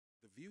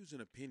views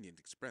and opinions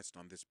expressed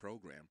on this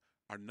program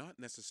are not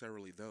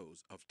necessarily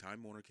those of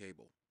Time Warner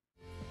Cable.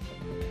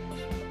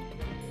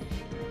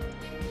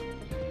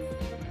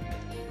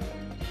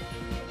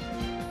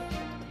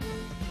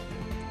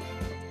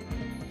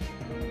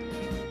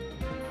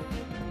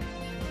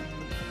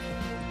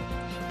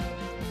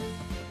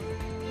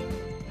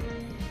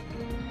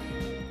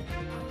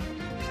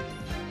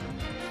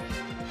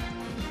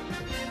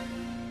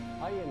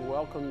 Hi and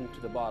welcome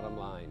to The Bottom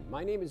Line.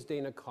 My name is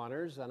Dana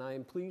Connors and I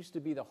am pleased to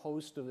be the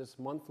host of this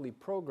monthly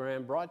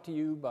program brought to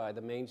you by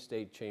the Maine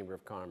State Chamber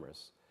of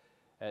Commerce.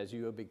 As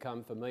you have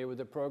become familiar with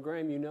the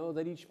program, you know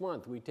that each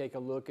month we take a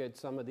look at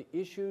some of the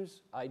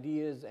issues,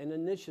 ideas, and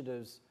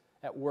initiatives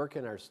at work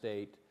in our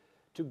state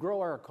to grow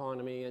our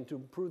economy and to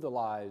improve the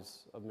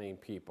lives of Maine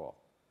people.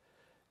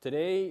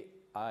 Today,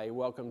 I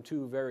welcome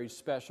two very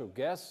special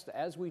guests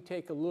as we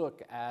take a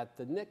look at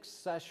the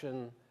next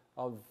session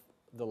of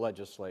the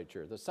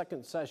legislature, the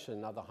second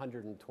session of the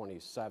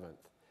 127th.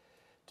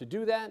 To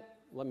do that,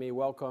 let me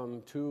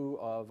welcome two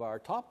of our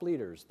top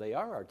leaders. They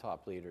are our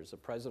top leaders, the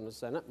President of the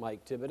Senate,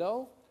 Mike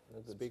Thibodeau,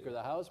 and the Speaker of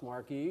the House,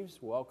 Mark Eves.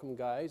 Welcome,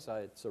 guys.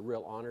 It's a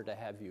real honor to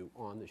have you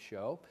on the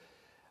show.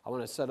 I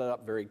want to set it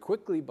up very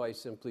quickly by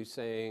simply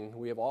saying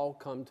we have all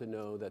come to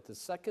know that the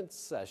second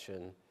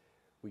session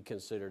we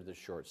consider the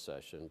short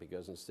session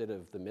because instead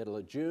of the middle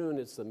of June,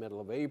 it's the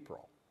middle of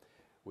April.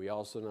 We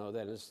also know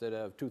that instead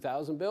of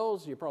 2,000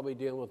 bills, you're probably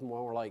dealing with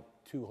more like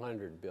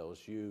 200 bills.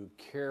 You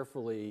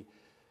carefully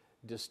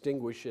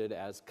distinguish it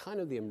as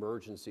kind of the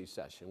emergency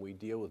session. We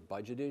deal with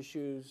budget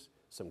issues,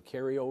 some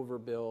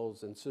carryover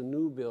bills, and some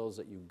new bills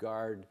that you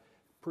guard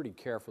pretty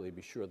carefully to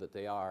be sure that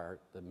they are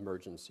the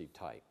emergency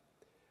type.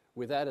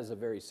 With that as a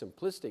very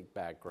simplistic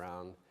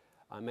background,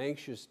 I'm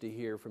anxious to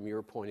hear from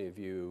your point of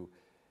view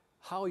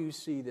how you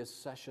see this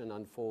session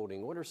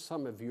unfolding. What are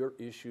some of your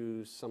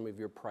issues, some of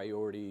your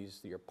priorities,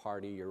 your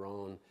party, your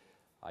own?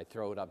 I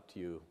throw it up to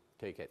you.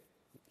 Take it.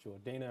 Sure.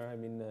 Dana, I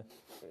mean,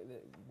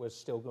 we're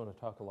still going to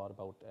talk a lot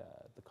about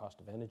the cost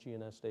of energy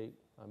in our state.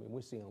 I mean, we're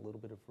seeing a little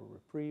bit of a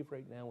reprieve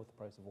right now with the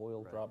price of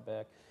oil drop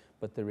back,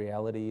 but the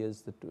reality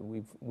is that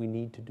we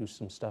need to do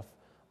some stuff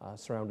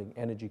surrounding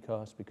energy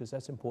costs because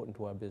that's important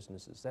to our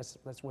businesses.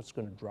 That's what's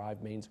going to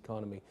drive Maine's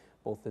economy,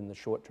 both in the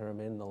short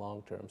term and the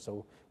long term.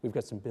 So we've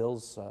got some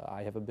bills.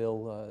 I have a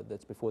bill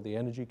that's before the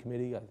Energy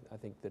Committee. I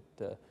think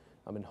that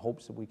I'm in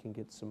hopes that we can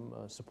get some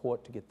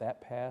support to get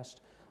that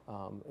passed.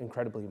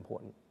 Incredibly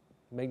important.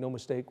 Make no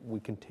mistake, we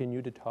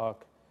continue to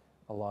talk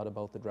a lot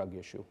about the drug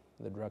issue,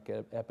 the drug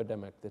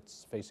epidemic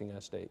that's facing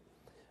our state.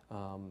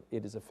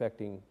 It is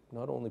affecting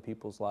not only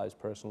people's lives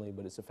personally,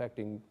 but it's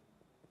affecting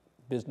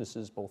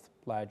businesses, both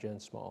large and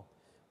small.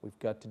 We've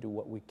got to do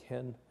what we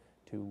can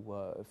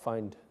to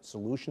find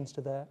solutions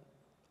to that.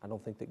 I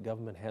don't think that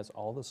government has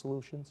all the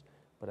solutions,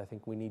 but I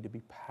think we need to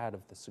be part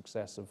of the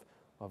success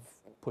of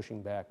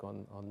pushing back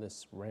on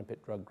this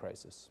rampant drug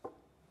crisis.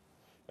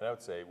 And I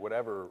would say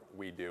whatever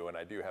we do, and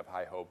I do have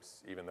high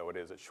hopes, even though it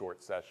is a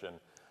short session,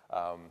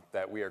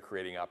 that we are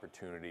creating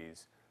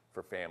opportunities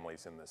for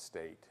families in the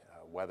state,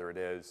 whether it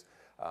is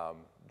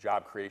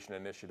job creation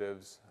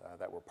initiatives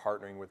that we're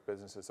partnering with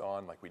businesses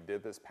on, like we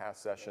did this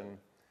past session,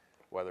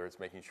 whether it's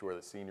making sure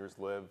that seniors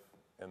live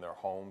in their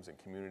homes and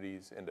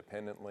communities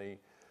independently,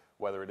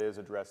 whether it is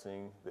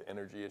addressing the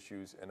energy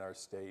issues in our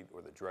state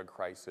or the drug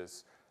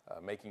crisis,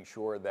 making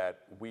sure that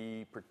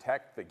we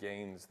protect the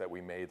gains that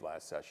we made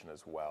last session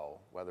as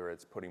well, whether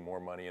it's putting more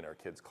money in our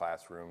kids'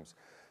 classrooms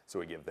so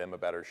we give them a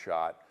better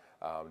shot,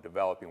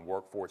 developing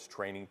workforce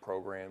training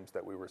programs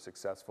that we were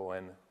successful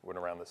in, went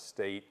around the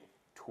state,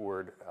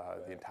 toured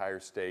the entire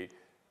state,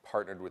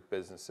 partnered with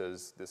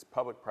businesses. This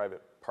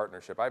public-private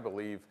partnership, I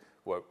believe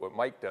what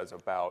Mike does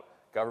about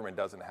government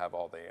doesn't have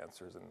all the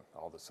answers and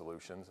all the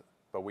solutions,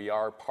 but we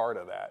are part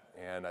of that.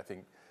 And I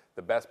think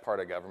the best part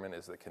of government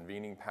is the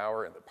convening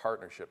power and the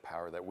partnership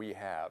power that we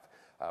have,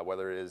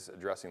 whether it is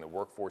addressing the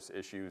workforce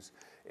issues,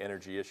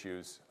 energy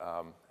issues,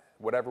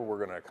 whatever we're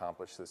going to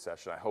accomplish this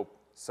session. I hope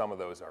some of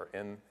those are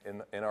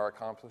in our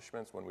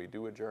accomplishments when we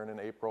do adjourn in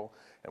April,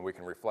 and we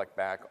can reflect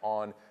back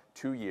on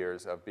 2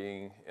 years of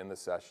being in the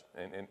session,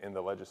 in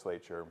the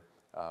legislature,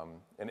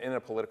 and in a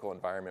political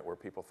environment where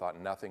people thought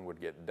nothing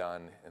would get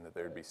done and that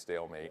there would be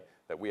stalemate,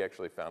 that we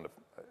actually found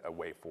a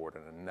way forward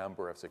in a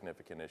number of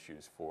significant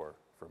issues for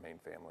Maine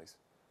families.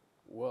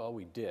 Well,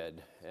 we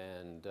did,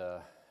 and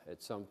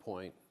at some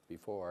point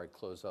before I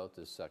close out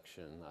this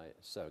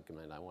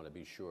segment, I want to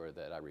be sure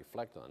that I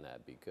reflect on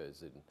that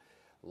because in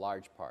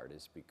large part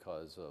is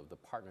because of the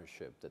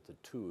partnership that the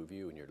two of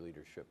you in your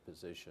leadership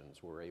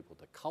positions were able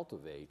to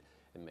cultivate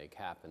and make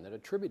happen that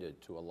attributed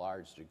to a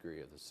large degree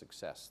of the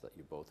success that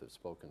you both have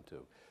spoken to.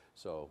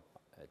 So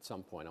at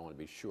some point I want to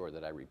be sure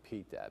that I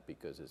repeat that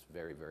because it's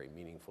very, very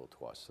meaningful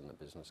to us in the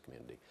business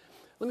community.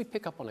 Let me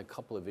pick up on a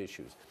couple of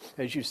issues.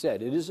 As you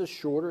said, it is a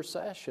shorter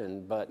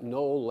session, but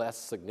no less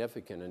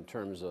significant in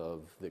terms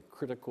of the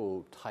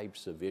critical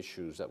types of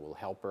issues that will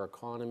help our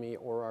economy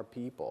or our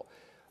people.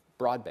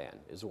 Broadband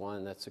is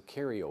one that's a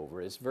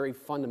carryover. It's very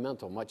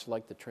fundamental, much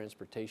like the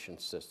transportation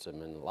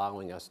system, in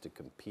allowing us to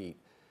compete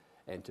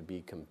and to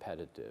be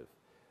competitive.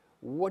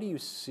 What do you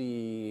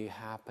see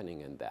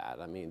happening in that?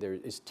 I mean,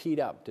 it's teed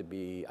up to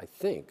be, I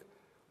think,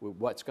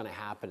 what's going to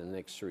happen in the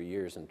next 3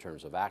 years in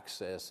terms of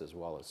access as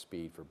well as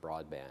speed for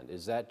broadband.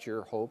 Is that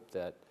your hope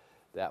that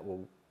that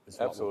will?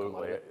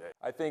 Absolutely.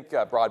 I think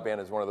broadband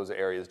is one of those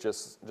areas,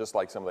 just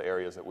like some of the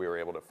areas that we were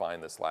able to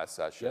find this last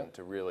session,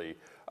 to really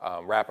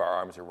wrap our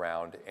arms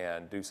around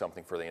and do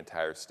something for the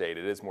entire state.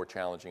 It is more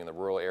challenging in the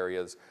rural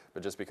areas,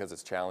 but just because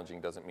it's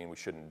challenging doesn't mean we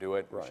shouldn't do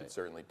it. We should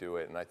certainly do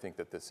it. And I think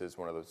that this is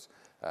one of those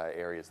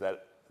areas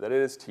that it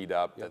is teed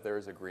up, that there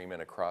is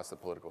agreement across the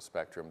political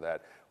spectrum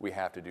that we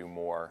have to do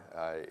more.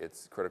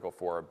 It's critical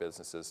for our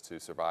businesses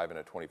to survive in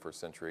a 21st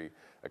century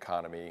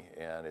economy,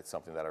 and it's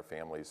something that our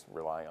families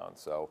rely on.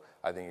 So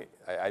I think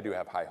I do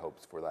have high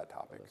hopes for that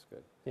topic. That's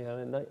good. Yeah,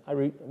 and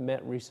I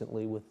met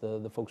recently with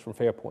the folks from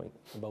Fairpoint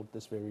about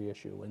this very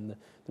issue, and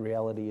the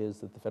reality is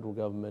that the federal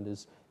government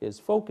is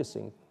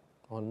focusing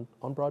on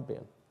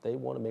broadband. They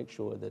want to make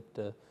sure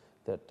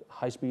that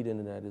high-speed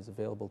internet is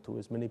available to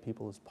as many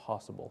people as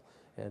possible,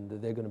 and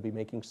they're going to be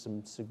making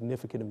some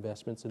significant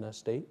investments in our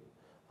state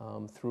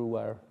through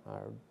our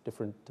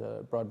different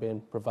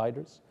broadband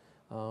providers.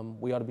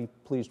 We ought to be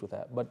pleased with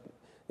that, but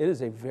it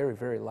is a very,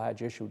 very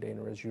large issue,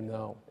 Dana, as you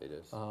know. It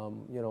is.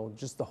 You know,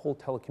 just the whole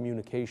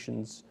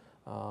telecommunications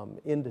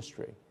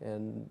industry,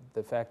 and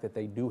the fact that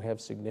they do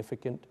have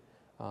significant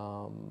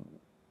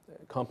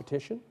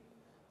competition,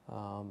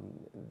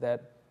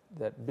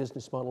 that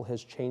business model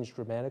has changed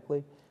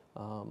dramatically.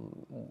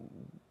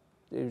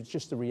 It's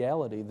just the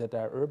reality that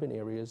our urban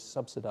areas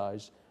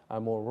subsidize our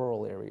more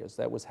rural areas.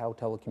 That was how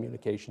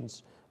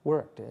telecommunications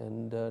worked,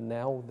 and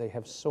now they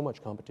have so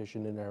much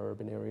competition in our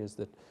urban areas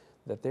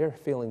that they're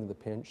feeling the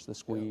pinch, the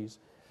squeeze,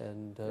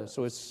 and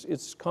so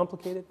it's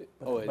complicated,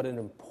 but an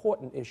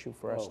important issue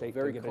for our state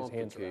to get its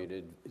hands around. Very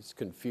complicated. It's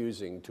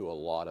confusing to a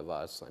lot of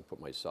us. I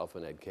put myself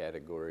in that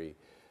category.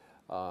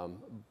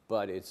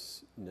 But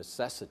its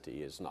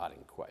necessity is not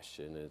in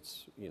question.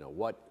 It's, you know,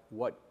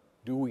 what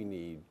do we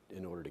need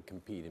in order to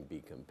compete and be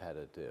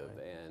competitive?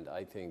 Right. And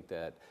I think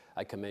that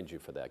I commend you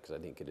for that, because I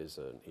think it is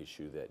an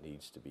issue that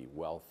needs to be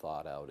well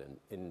thought out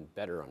and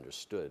better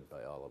understood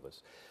by all of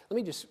us. Let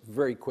me just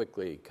very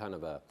quickly kind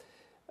of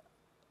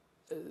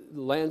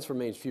Lands for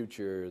Maine's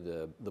Future,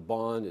 the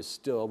bond is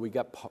still, we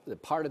got,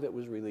 part of it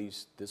was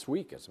released this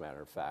week, as a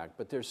matter of fact,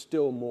 but there's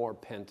still more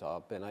pent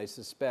up, and I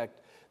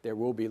suspect there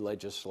will be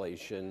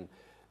legislation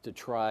to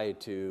try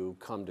to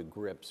come to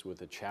grips with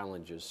the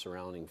challenges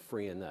surrounding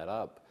freeing that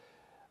up.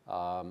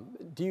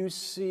 Do you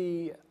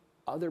see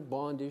other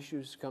bond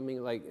issues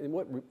coming? Like, and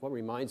what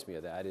reminds me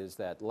of that is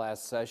that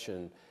last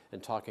session,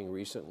 and talking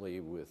recently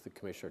with the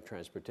Commissioner of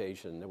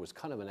Transportation, there was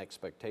kind of an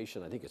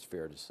expectation, I think it's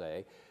fair to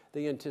say,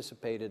 they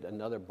anticipated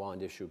another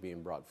bond issue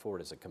being brought forward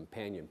as a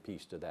companion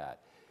piece to that.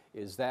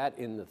 Is that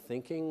in the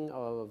thinking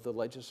of the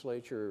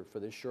legislature for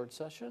this short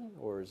session,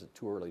 or is it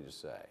too early to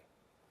say?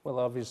 Well,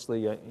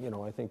 obviously, you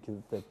know, I think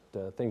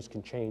that things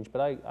can change,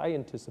 but I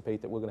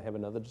anticipate that we're going to have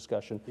another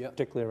discussion,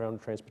 particularly around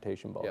the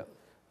transportation bond.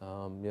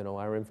 You know,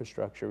 our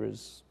infrastructure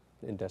is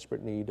in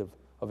desperate need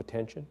of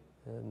attention,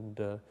 and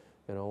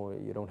you know,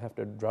 you don't have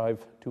to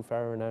drive too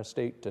far in our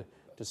state to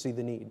see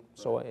the need.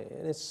 So,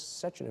 and it's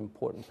such an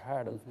important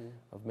part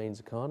of Maine's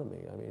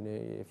economy. I mean,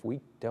 if we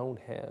don't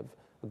have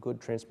a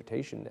good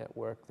transportation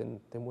network, then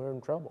we're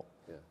in trouble.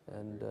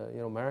 And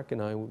you know, Mark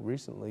and I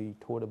recently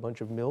toured a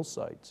bunch of mill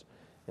sites.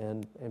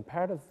 And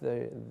part of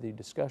the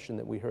discussion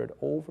that we heard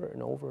over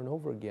and over and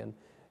over again,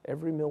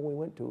 every mill we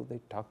went to, they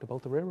talked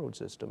about the railroad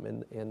system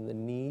and the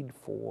need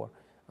for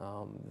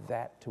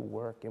that to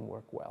work and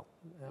work well.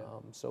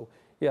 So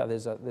yeah,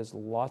 there's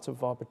lots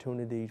of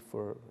opportunity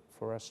for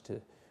us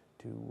to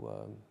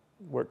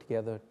work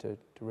together to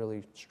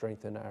really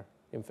strengthen our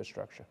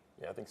infrastructure.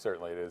 Yeah, I think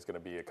certainly it is going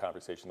to be a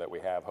conversation that we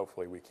have.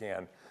 Hopefully we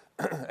can,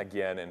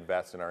 again,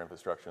 invest in our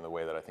infrastructure in the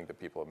way that I think the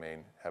people of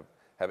Maine have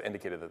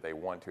indicated that they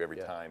want to every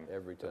time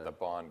that the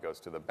bond goes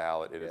to the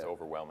ballot. It is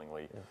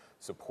overwhelmingly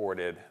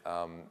supported.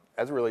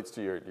 As it relates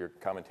to your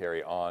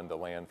commentary on the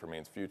Land for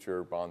Maine's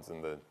Future bonds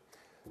and the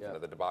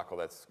the debacle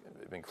that's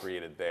been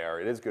created there,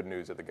 it is good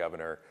news that the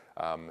governor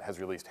has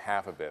released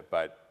half of it,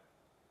 but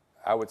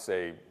I would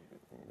say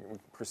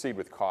proceed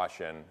with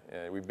caution.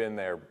 We've been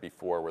there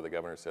before where the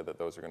governor said that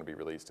those are going to be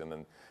released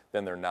and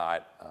then they're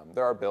not.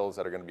 There are bills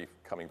that are going to be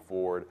coming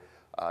forward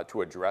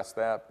to address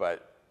that,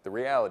 but the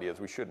reality is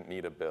we shouldn't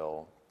need a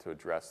bill to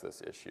address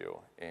this issue,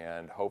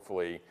 and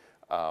hopefully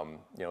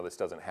this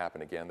doesn't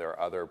happen again. There are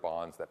other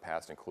bonds that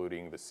passed,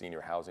 including the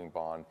senior housing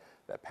bond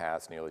that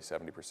passed, nearly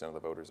 70% of the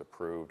voters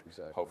approved.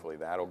 Exactly. Hopefully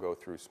that'll go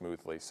through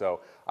smoothly.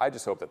 So I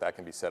just hope that that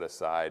can be set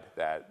aside,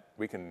 that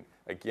we can,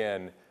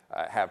 again,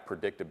 have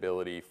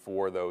predictability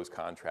for those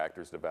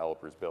contractors,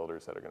 developers,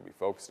 builders that are going to be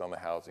focused on the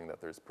housing,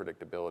 that there's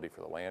predictability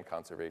for the land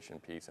conservation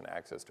piece and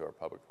access to our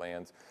public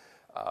lands.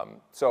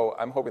 So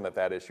I'm hoping that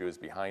that issue is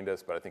behind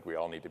us, but I think we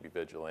all need to be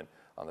vigilant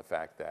on the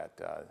fact that,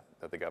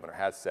 that the governor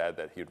has said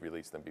that he would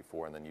release them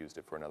before and then used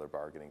it for another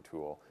bargaining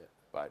tool. Yeah.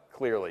 But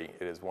clearly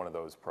it is one of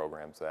those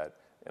programs that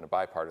in a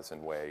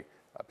bipartisan way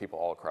people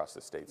all across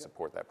the state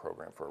support that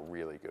program for a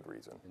really good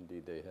reason.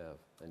 Indeed they have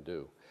and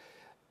do.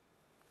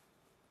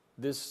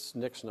 This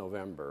next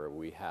November,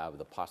 we have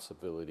the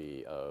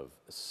possibility of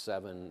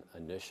 7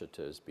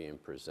 initiatives being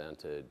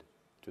presented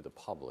to the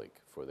public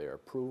for their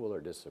approval or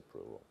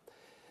disapproval.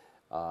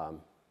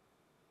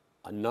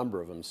 A number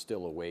of them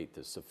still await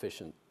the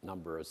sufficient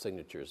number of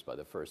signatures by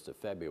the 1st of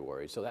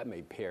February, so that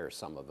may pare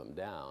some of them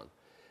down.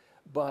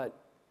 But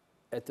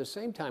at the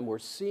same time, we're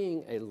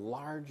seeing a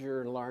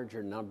larger and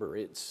larger number,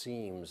 it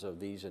seems, of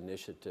these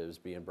initiatives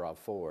being brought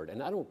forward.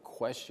 And I don't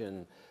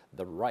question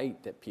the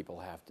right that people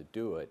have to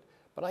do it,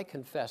 but I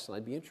confess, and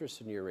I'd be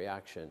interested in your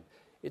reaction,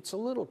 it's a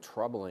little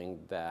troubling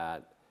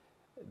that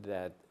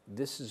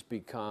this has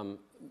become,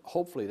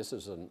 hopefully this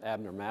is an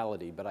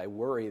abnormality, but I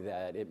worry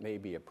that it may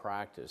be a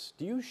practice.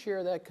 Do you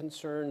share that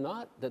concern?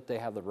 Not that they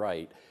have the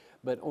right,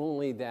 but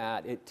only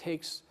that it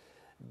takes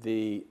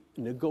the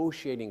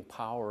negotiating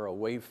power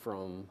away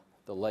from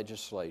the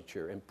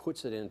legislature and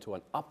puts it into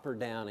an up or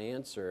down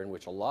answer in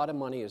which a lot of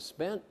money is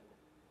spent,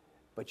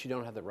 but you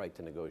don't have the right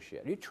to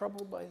negotiate. Are you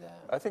troubled by that?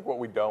 I think what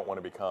we don't want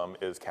to become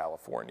is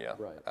California,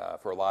 Right.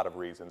 For a lot of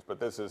reasons, but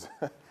this is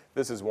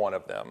this is one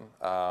of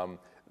them.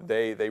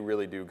 They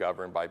really do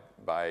govern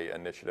by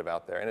initiative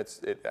out there, and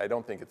I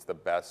don't think it's the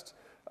best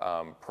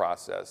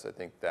process. I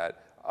think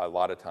that a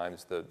lot of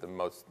times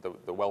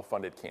the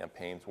well-funded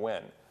campaigns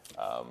win.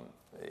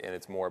 And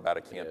it's more about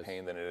a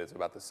campaign than it is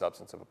about the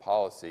substance of a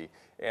policy.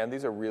 And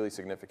these are really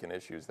significant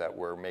issues that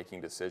we're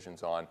making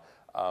decisions on.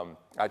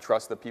 I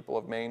trust the people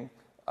of Maine,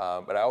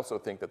 but I also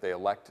think that they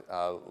elect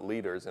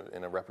leaders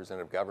in a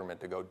representative government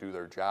to go do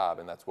their job,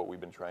 and that's what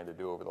we've been trying to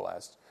do over the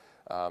last,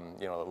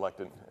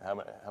 elected,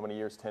 how many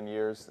years, 10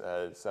 years,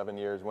 7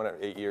 years,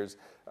 8 years.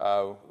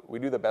 We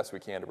do the best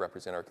we can to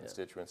represent our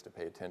constituents, to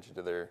pay attention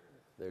to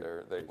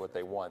what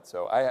they want.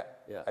 So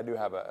I do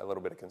have a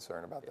little bit of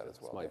concern about that as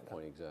well. That's my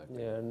point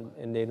exactly. Yeah,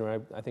 and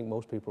Dana, I think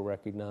most people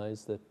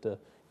recognize that,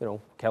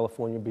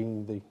 California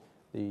being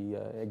the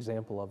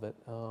example of it,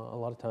 a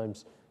lot of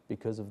times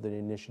because of the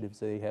initiatives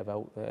they have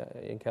out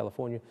in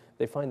California,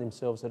 they find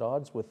themselves at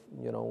odds with,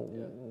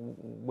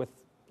 with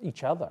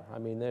each other. I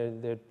mean,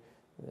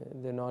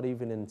 they're not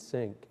even in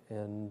sync,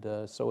 and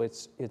so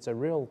it's a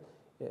real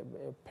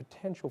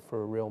potential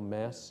for a real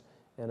mess.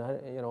 And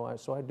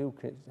so I do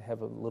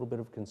have a little bit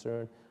of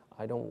concern.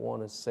 I don't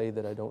want to say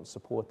that I don't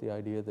support the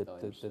idea that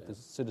the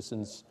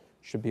citizens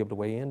should be able to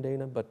weigh in,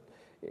 Dana, but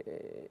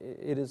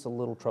it is a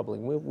little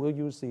troubling. We'll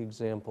use the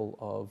example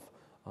of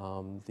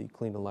the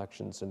Clean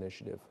Elections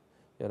Initiative.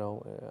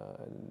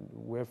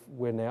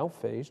 We're now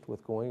faced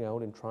with going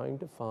out and trying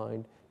to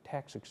find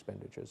tax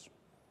expenditures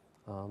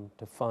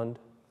to fund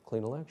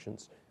clean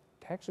elections.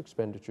 Tax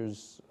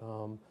expenditures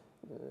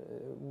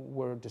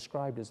were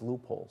described as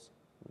loopholes.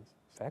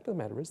 Fact of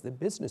the matter is, they're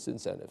business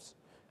incentives.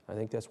 I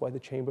think that's why the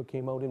chamber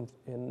came out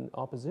in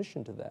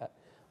opposition to that.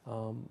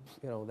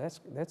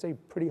 That's a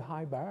pretty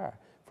high bar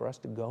for us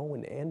to go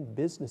and end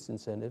business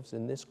incentives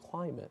in this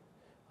climate.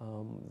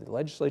 The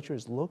legislature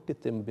has looked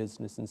at them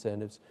business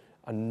incentives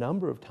a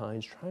number of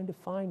times, trying to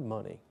find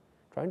money,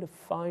 trying to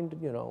find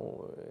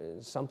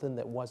something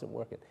that wasn't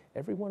working.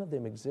 Every one of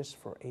them exists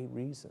for a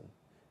reason,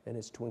 and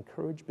it's to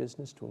encourage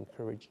business, to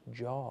encourage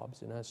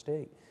jobs in our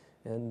state.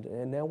 And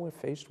now we're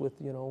faced with,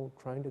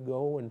 trying to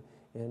go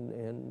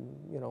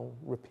and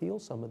repeal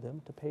some of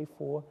them to pay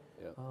for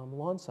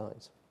lawn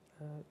signs.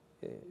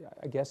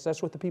 I guess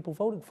that's what the people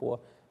voted for,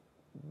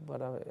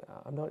 but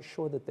I'm not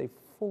sure that they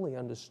fully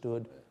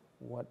understood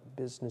what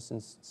business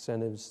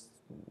incentives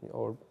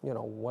or,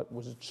 what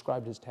was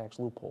described as tax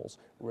loopholes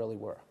really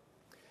were.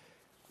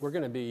 We're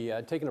going to be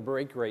taking a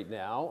break right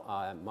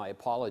now. My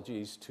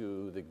apologies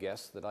to the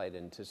guests that I'd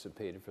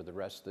anticipated for the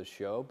rest of the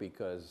show,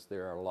 because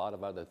there are a lot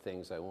of other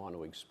things I want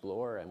to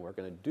explore, and we're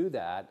going to do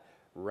that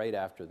right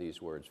after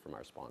these words from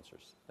our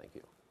sponsors. Thank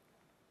you.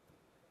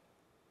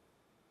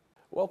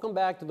 Welcome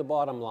back to The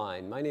Bottom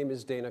Line. My name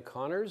is Dana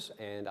Connors,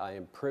 and I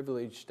am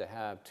privileged to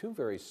have 2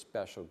 very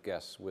special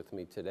guests with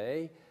me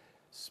today,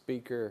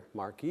 Speaker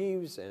Mark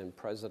Eves and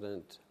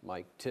President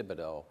Mike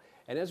Thibodeau.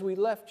 And as we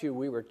left you,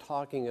 we were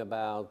talking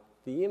about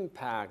the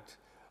impact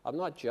of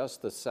not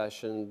just the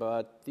session,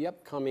 but the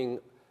upcoming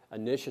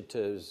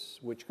initiatives,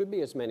 which could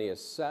be as many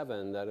as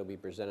 7 that will be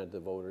presented to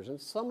voters, and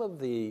some of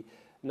the,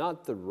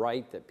 not the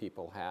right that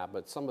people have,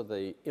 but some of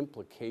the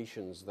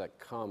implications that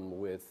come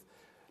with,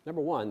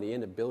 number one, the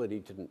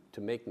inability to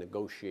make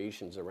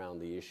negotiations around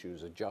the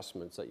issues,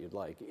 adjustments that you'd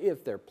like,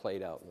 if they're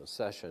played out in the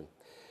session.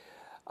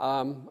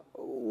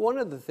 One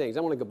of the things, I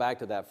want to go back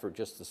to that for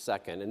just a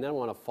second, and then I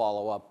want to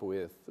follow up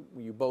with,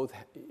 you both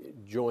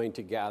joined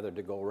together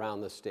to go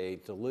around the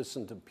state to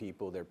listen to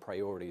people, their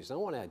priorities. I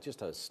want to add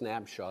just a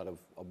snapshot of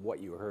what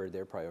you heard,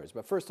 their priorities.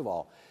 But first of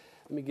all,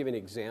 let me give you an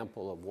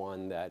example of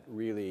one that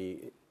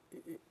really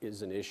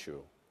is an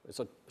issue. It's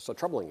a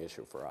troubling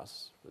issue for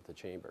us with the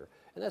chamber,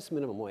 and that's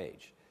minimum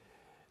wage.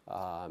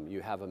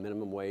 You have a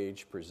minimum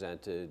wage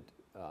presented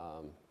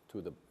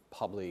to the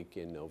public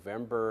in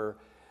November.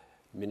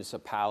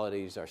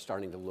 Municipalities are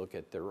starting to look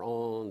at their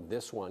own.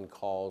 This one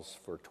calls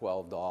for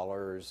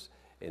 $12,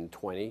 in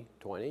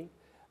 2020,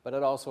 but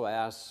it also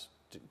asks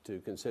to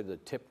consider the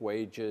tip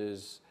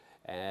wages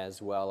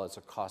as well as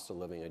the cost of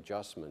living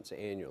adjustments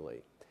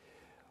annually.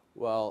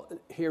 Well,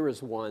 here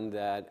is one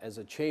that, as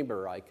a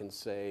chamber, I can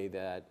say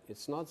that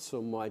it's not so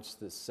much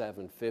the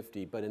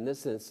 $7.50, but in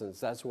this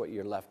instance, that's what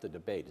you're left to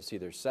debate. It's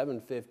either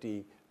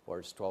 $7.50 or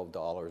it's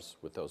 $12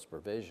 with those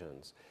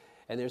provisions.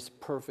 And there's a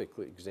perfect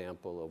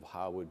example of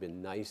how it would have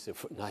been nice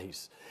if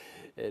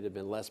it had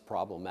been less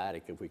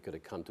problematic if we could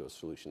have come to a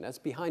solution. That's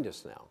behind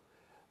us now.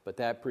 But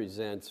that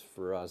presents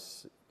for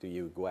us, do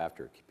you go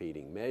after a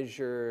competing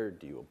measure?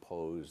 Do you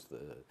oppose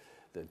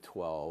the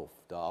 $12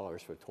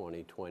 for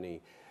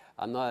 2020?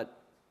 I'm not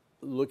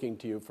looking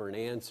to you for an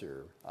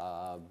answer,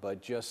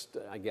 but just,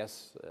 I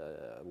guess,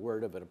 a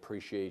word of an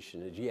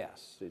appreciation is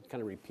yes. It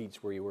kind of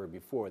repeats where you were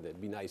before, that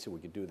it'd be nice if we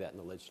could do that in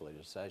the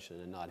legislative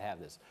session and not have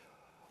this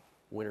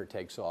winner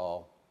takes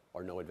all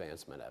or no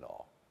advancement at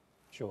all.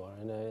 Sure,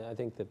 and I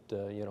think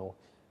that, you know,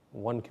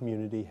 one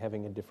community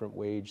having a different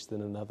wage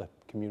than another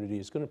community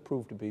is going to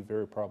prove to be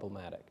very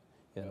problematic.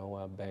 You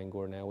know,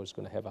 Bangor now is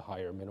going to have a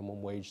higher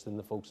minimum wage than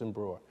the folks in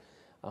Brewer.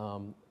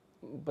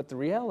 But the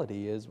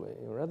reality is,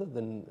 rather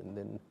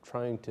than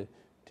trying to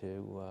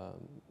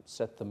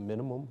set the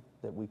minimum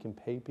that we can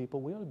pay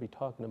people, we ought to be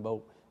talking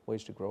about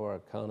ways to grow our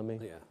economy,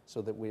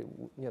 so that we,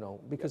 you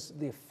know, because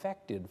the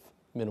effective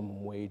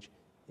minimum wage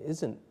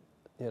isn't,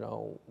 you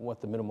know,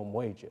 what the minimum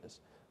wage is.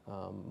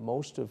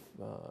 Most of,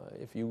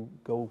 if you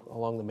go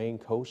along the Maine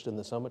coast in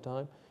the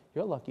summertime,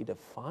 you're lucky to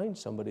find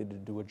somebody to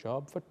do a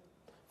job for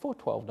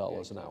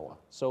 $12 an hour.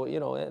 So, you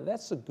know,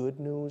 that's the good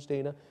news,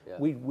 Dana. Yeah.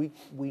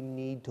 We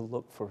need to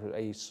look for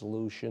a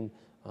solution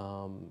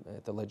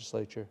at the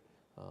legislature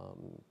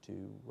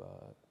to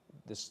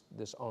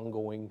this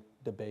ongoing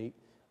debate.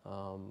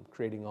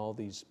 Creating all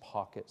these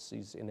pockets,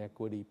 these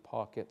inequity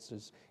pockets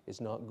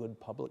is not good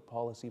public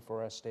policy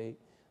for our state.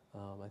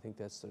 I think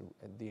that's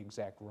the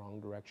exact wrong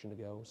direction to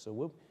go. So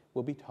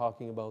we'll be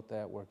talking about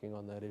that, working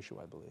on that issue,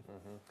 I believe.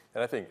 Mm-hmm.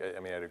 And I think,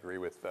 I mean, I'd agree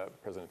with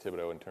President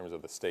Thibodeau in terms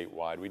of the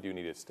statewide. We do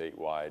need a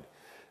statewide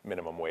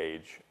minimum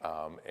wage,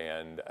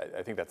 and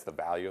I think that's the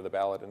value of the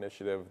ballot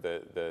initiative.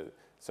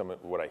 Some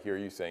of what I hear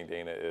you saying,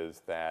 Dana,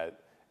 is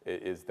that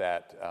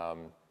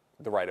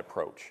the right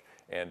approach,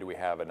 and do we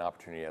have an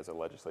opportunity as a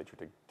legislature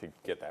to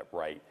get that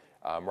right?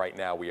 Right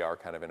now, we are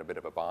kind of in a bit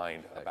of a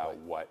bind about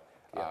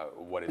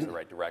what is the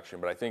right direction,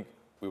 but I think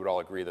we would all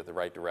agree that the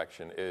right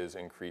direction is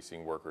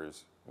increasing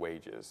workers'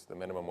 wages. The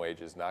minimum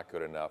wage is not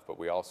good enough, but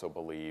we also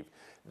believe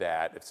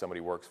that if somebody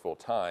works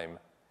full-time,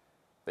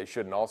 they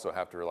shouldn't also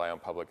have to rely on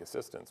public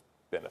assistance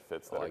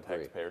benefits that are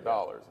taxpayer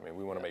dollars. I mean,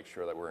 we want to make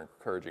sure that we're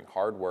encouraging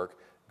hard work,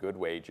 good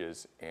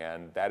wages,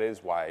 and that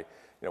is why, you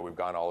know, we've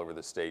gone all over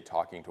the state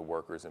talking to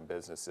workers and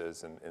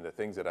businesses, and the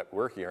things that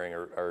we're hearing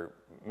are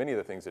many of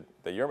the things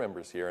that your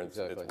members hear, and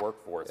it's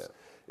workforce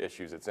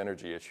issues, it's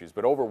energy issues,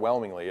 but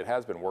overwhelmingly it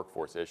has been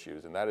workforce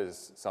issues, and that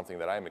is something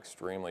that I'm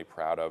extremely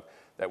proud of,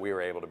 that we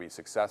were able to be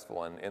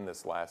successful in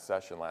this last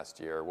session last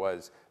year,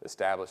 was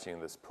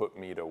establishing this Put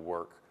Me to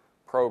Work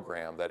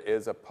program that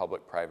is a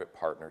public-private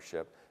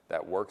partnership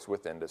that works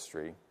with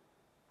industry,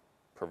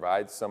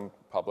 provides some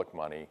public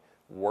money,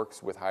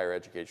 works with higher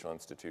educational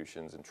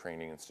institutions and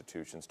training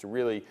institutions to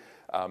really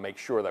make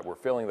sure that we're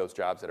filling those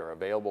jobs that are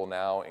available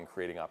now and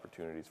creating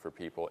opportunities for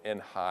people in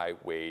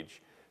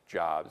high-wage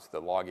jobs. The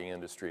logging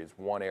industry is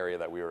one area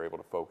that we were able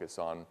to focus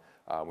on.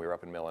 We were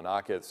up in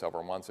Millinocket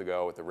several months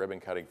ago with the ribbon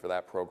cutting for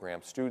that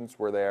program. Students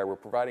were there. We're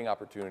providing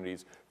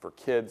opportunities for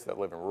kids that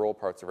live in rural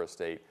parts of our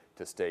state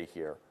to stay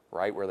here,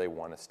 right where they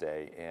want to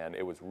stay. And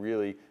it was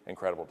really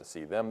incredible to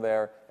see them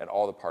there and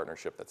all the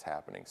partnership that's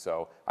happening.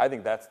 So I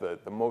think that's the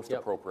most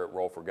appropriate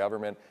role for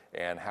government,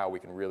 and how we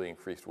can really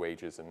increase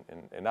wages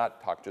and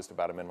not talk just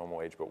about a minimum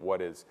wage, but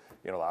what is,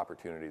 you know, the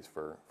opportunities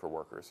for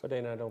workers. But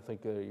Dana, I don't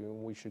think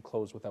we should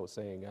close without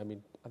saying, I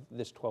mean,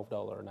 this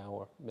 $12 an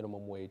hour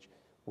minimum wage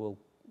will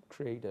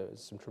create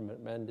some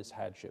tremendous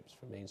hardships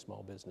for Maine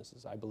small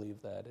businesses. I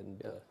believe that,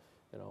 and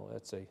you know,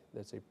 that's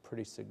a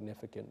pretty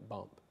significant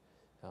bump.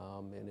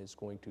 And is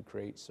going to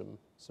create some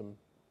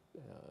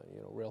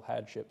you know, real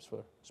hardships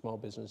for small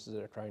businesses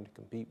that are trying to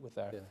compete with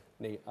our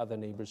other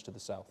neighbors to the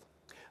south.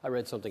 I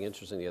read something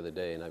interesting the other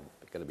day, and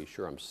I've got to be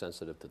sure I'm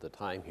sensitive to the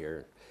time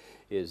here,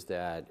 is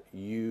that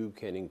you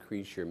can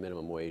increase your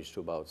minimum wage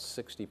to about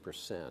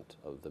 60%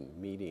 of the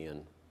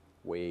median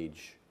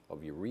wage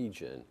of your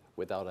region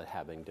without it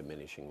having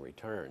diminishing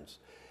returns.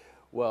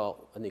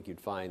 Well, I think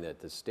you'd find that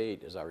the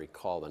state, as I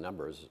recall, the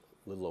number is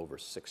a little over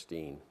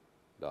 $16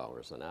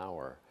 an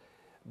hour.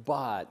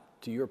 But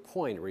to your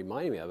point,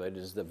 reminding me of it,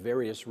 is the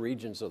various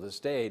regions of the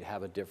state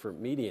have a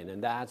different median,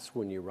 and that's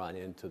when you run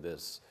into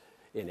this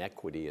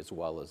inequity as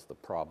well as the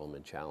problem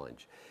and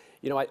challenge.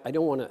 You know, I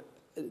don't want to,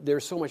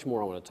 there's so much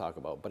more I want to talk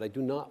about, but I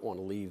do not want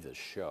to leave the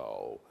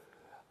show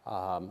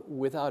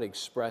without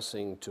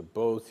expressing to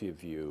both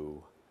of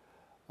you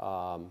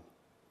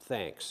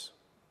thanks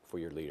for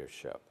your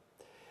leadership.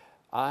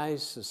 I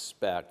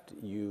suspect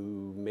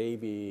you may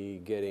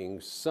be getting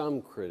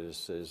some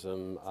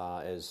criticism,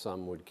 as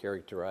some would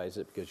characterize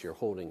it, because you're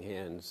holding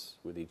hands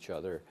with each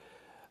other.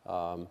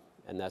 and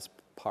that's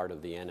part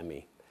of the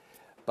enemy.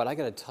 But I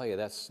got to tell you,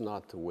 that's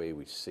not the way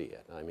we see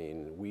it. I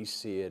mean, we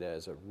see it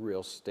as a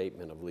real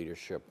statement of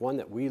leadership, one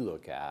that we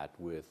look at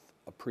with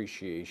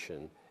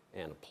appreciation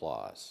and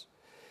applause.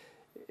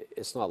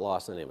 It's not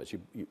lost on any of us.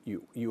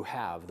 You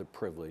have the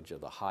privilege of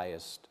the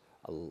highest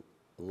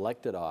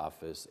elected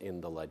office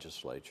in the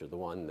legislature, the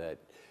one that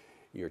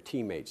your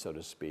teammates, so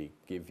to speak,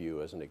 give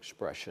you as an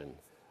expression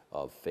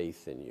of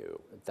faith in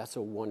you. That's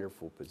a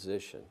wonderful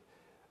position.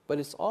 But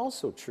it's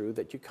also true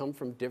that you come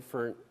from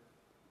different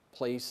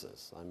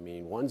places. I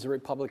mean, one's a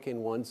Republican,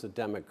 one's a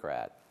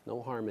Democrat.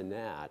 No harm in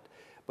that.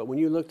 But when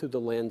you look through the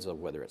lens of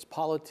whether it's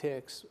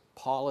politics,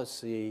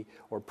 policy,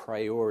 or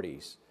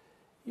priorities,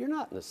 you're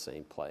not in the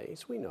same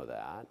place. We know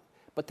that.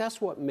 But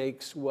that's what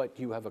makes what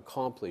you have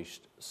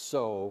accomplished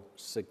so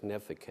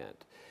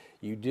significant.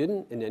 You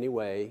didn't in any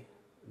way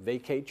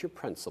vacate your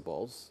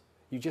principles.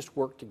 You just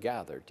worked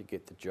together to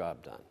get the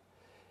job done.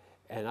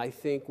 And I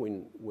think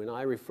when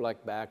I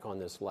reflect back on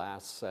this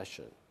last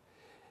session,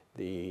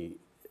 the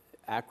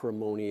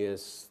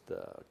acrimonious,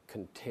 the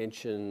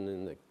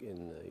contention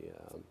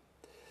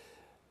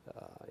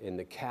in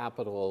the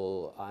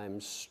Capitol, I'm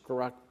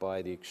struck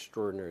by the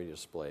extraordinary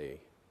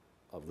display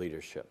of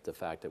leadership. The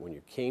fact that when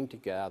you came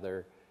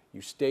together,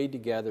 you stayed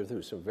together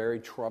through some very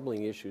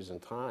troubling issues and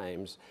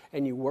times,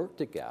 and you worked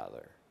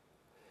together.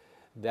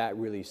 That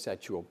really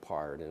set you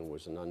apart and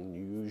was an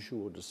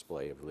unusual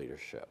display of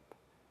leadership.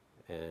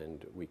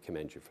 And we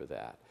commend you for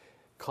that.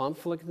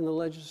 Conflict in the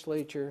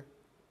legislature,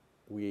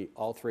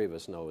 all three of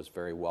us know, is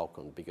very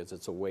welcome because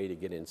it's a way to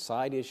get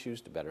inside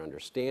issues, to better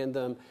understand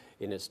them,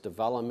 in its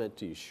development,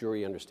 to ensure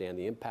you understand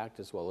the impact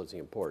as well as the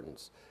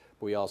importance.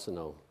 But we also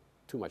know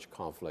too much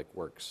conflict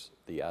works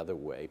the other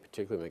way,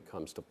 particularly when it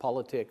comes to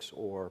politics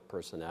or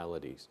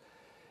personalities.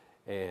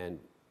 And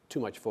too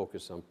much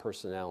focus on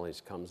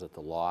personalities comes at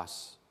the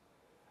loss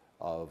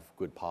of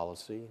good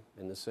policy,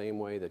 in the same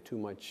way that too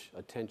much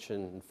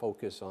attention and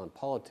focus on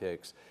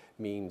politics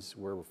means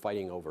we're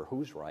fighting over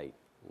who's right,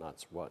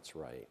 not what's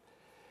right.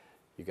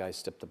 You guys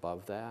stepped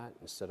above that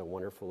and set a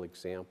wonderful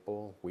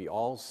example. We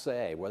all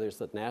say, whether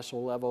it's at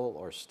national level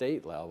or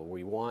state level,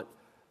 we want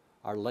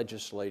our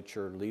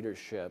legislature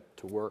leadership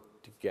to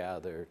work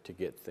together to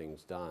get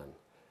things done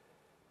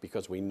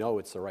because we know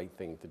it's the right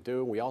thing to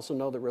do. We also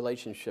know that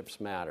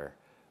relationships matter,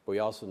 but we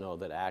also know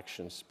that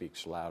action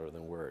speaks louder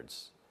than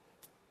words.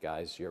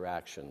 Guys, your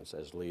actions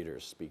as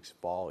leaders speaks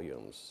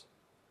volumes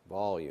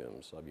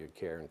of your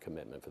care and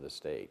commitment for the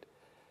state.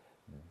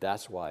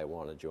 That's why I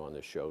wanted you on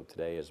the show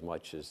today, as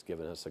much as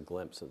giving us a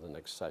glimpse of the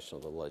next session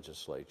of the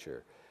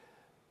legislature.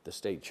 The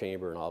state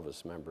chamber and all of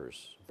its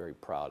members are very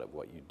proud of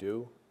what you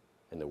do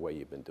and the way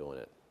you've been doing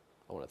it.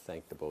 I want to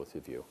thank the both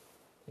of you.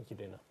 Thank you,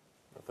 Dana.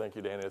 Well, thank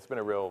you, Dana. It's been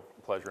a real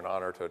pleasure and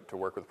honor to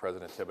work with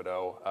President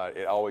Thibodeau.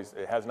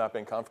 It has not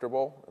been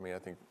comfortable. I mean, I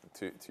think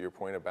to your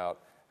point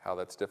about how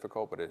that's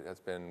difficult, but it has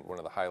been one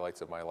of the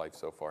highlights of my life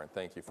so far, and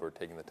thank you for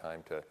taking the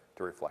time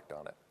to reflect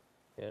on it.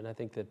 Yeah, and I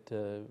think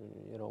that,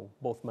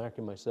 both Mark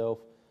and myself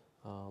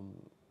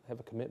have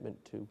a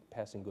commitment to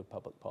passing good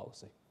public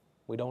policy.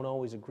 We don't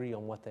always agree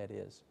on what that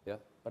is, Yeah.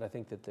 but I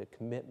think that the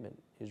commitment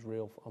is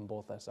real on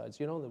both our sides.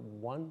 You know, the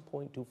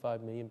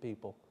 1.25 million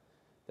people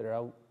that are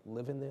out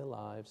living their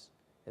lives,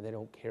 and they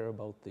don't care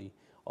about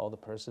all the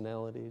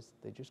personalities.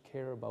 They just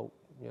care about,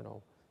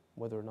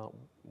 whether or not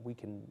we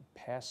can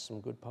pass some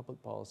good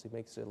public policy,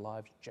 makes their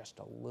lives just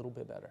a little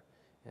bit better.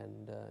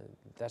 And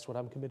that's what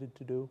I'm committed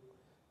to do.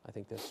 I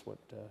think that's what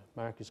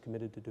Mark is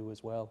committed to do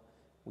as well.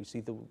 We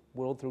see the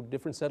world through a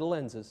different set of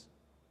lenses,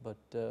 but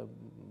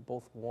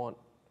both want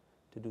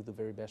to do the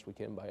very best we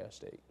can by our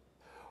state.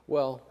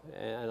 Well,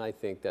 and I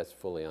think that's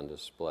fully on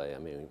display. I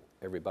mean,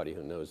 everybody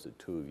who knows the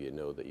two of you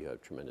know that you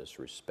have tremendous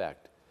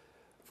respect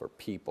for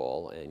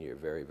people, and you're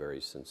very, very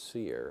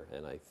sincere.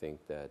 And I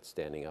think that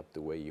standing up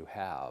the way you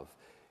have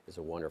is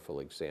a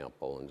wonderful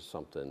example and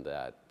something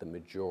that the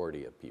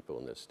majority of people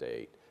in this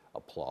state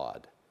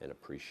applaud and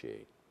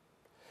appreciate.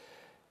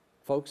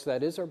 Folks,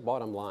 that is our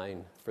bottom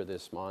line for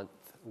this month.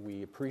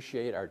 We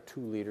appreciate our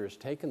two leaders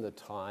taking the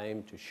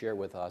time to share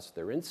with us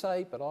their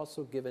insight, but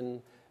also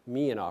giving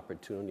me an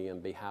opportunity on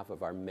behalf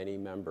of our many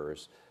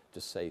members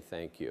to say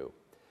thank you.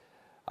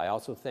 I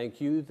also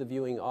thank you, the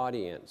viewing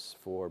audience,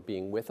 for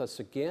being with us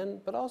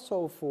again, but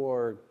also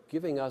for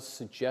giving us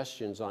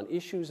suggestions on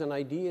issues and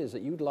ideas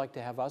that you'd like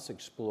to have us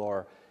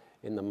explore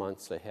in the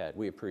months ahead.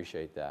 We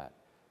appreciate that.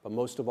 But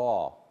most of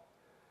all,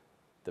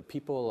 the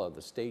people of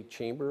the State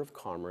Chamber of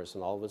Commerce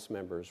and all of its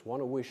members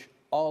want to wish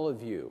all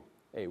of you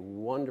a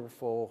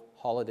wonderful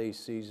holiday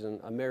season,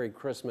 a Merry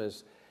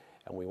Christmas,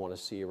 and we want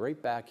to see you right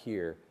back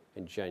here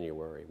in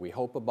January. We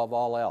hope above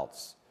all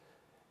else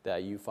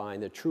that you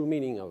find the true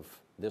meaning of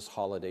this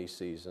holiday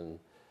season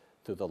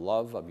through the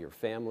love of your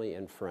family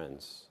and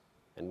friends.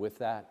 And with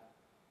that,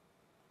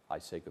 I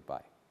say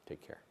goodbye.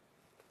 Take care.